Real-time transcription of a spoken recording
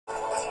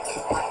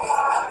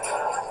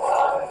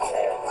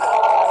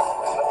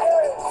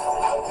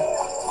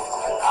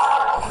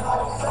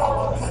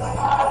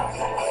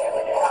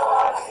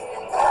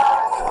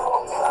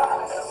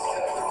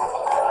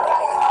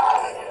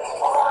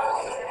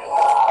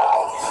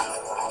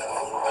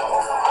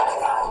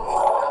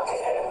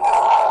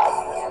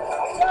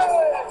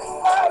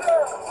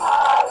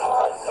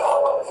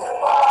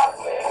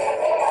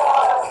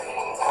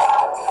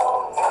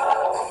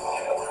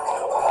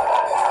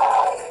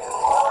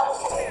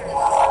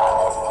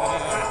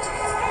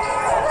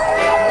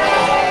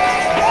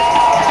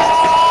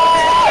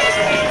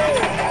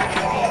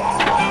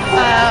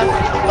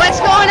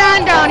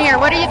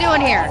What are you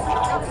doing here?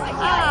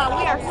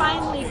 We are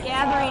finally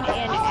gathering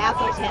in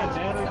Appleton.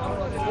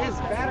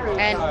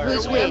 And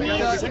who's we? It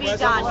needs to be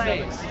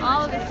done.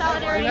 All of the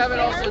solidarity We have it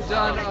also singers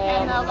done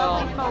and the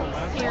lovely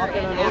folks here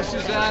in Appleton.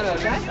 Susanna.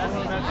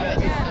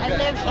 I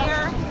live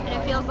here and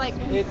it feels like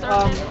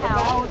conservative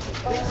hell.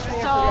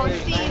 So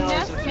seeing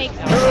this makes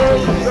me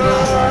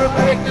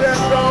Make them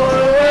go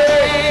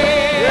away.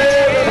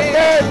 Yeah, the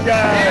bad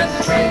guys.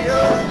 Make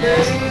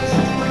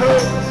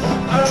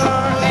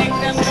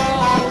them go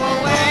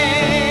away.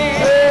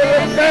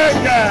 Yeah, the bad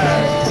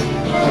guys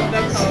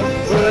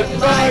would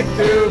like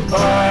to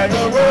buy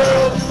the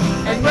world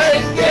and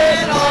make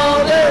it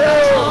all their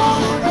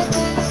own.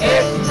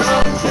 It's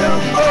not too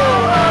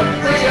full of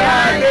free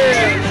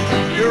ideas.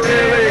 You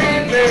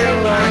really feel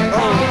like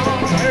home.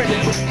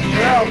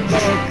 Well,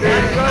 folks,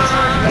 it's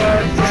a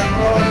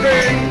simple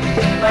thing,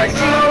 like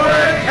no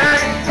one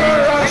acts for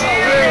us.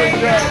 Really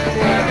just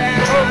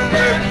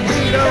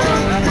we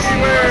don't see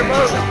where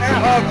most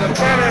of the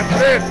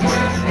benefits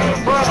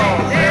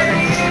from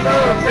any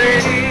little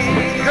thing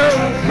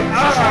comes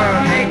are.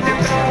 Make them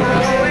go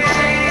away.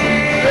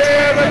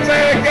 Yeah, but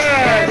thank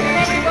God.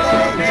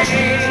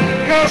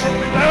 Come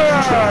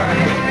on.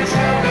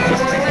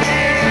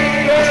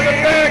 Yeah, but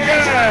thank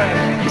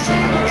God.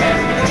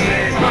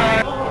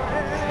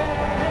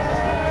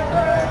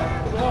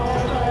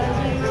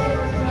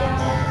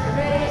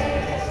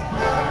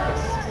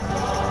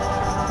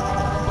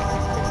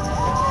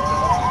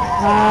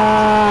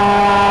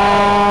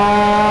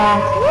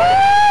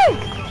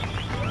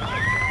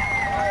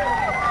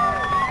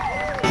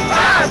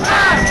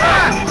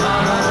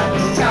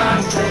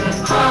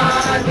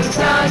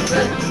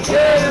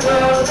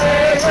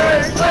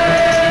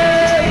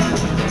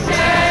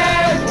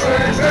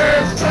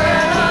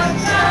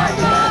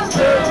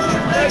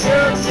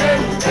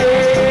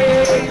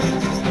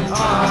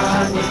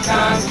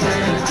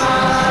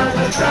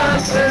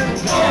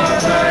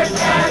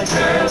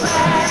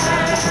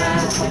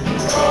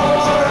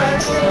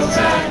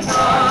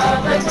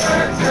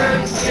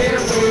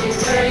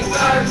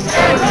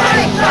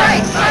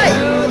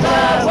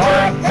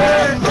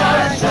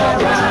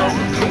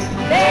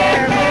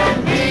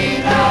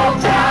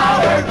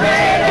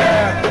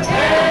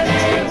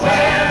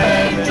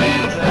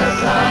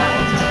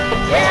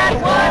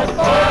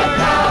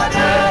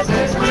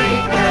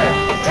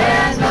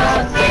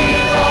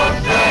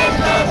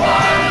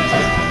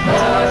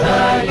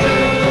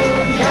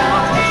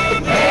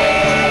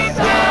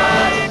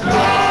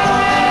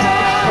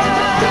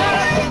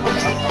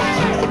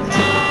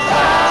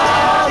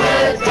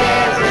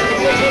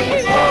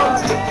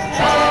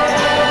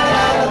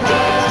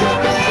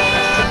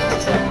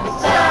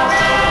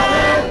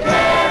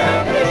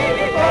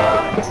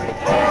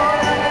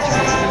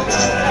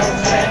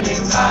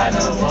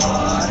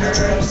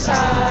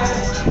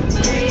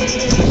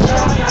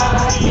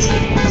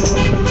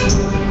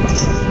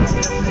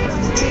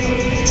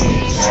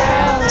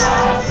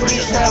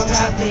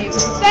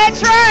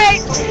 That's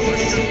right!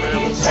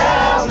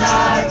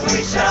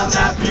 We shall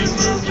not be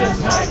moved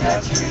just like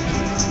a tree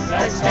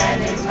that's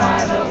standing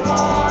by the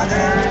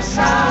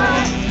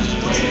waterside.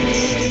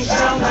 We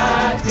shall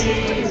not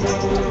be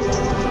moved.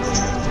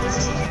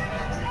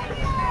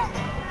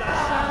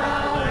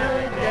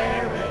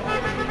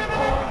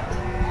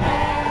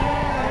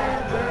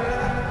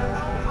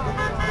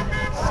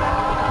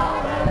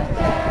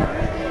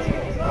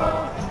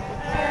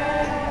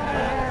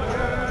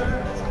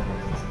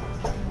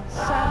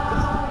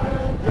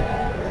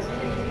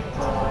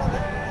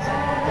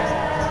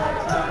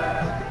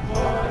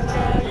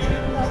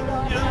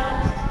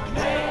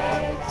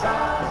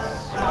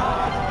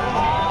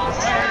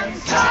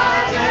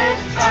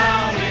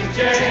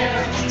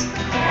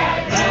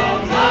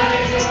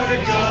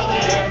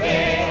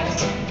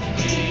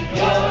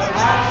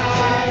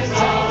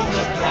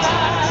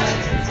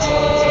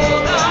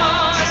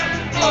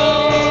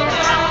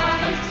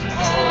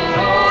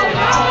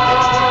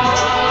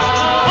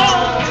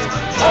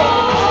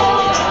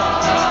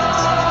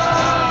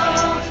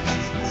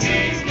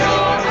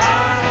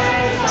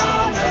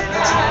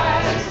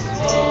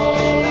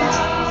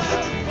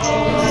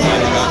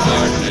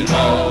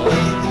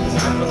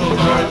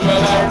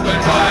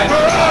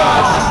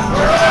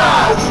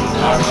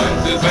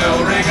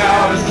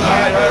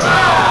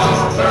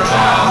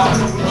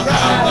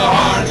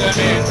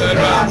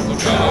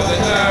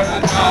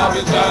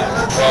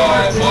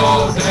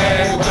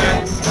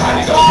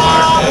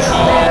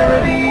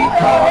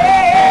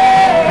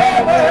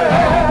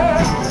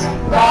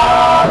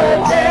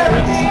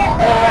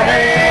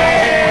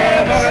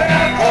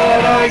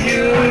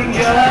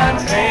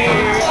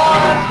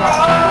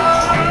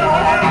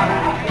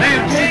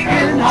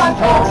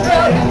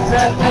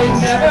 That they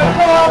never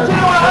fall to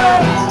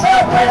us,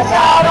 but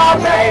without our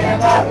faith,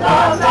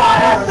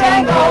 not a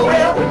single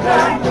will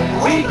return.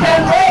 We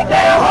can make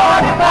their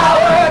heart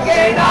power,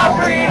 gain our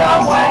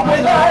freedom when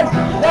we learn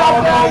that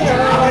the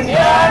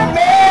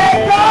union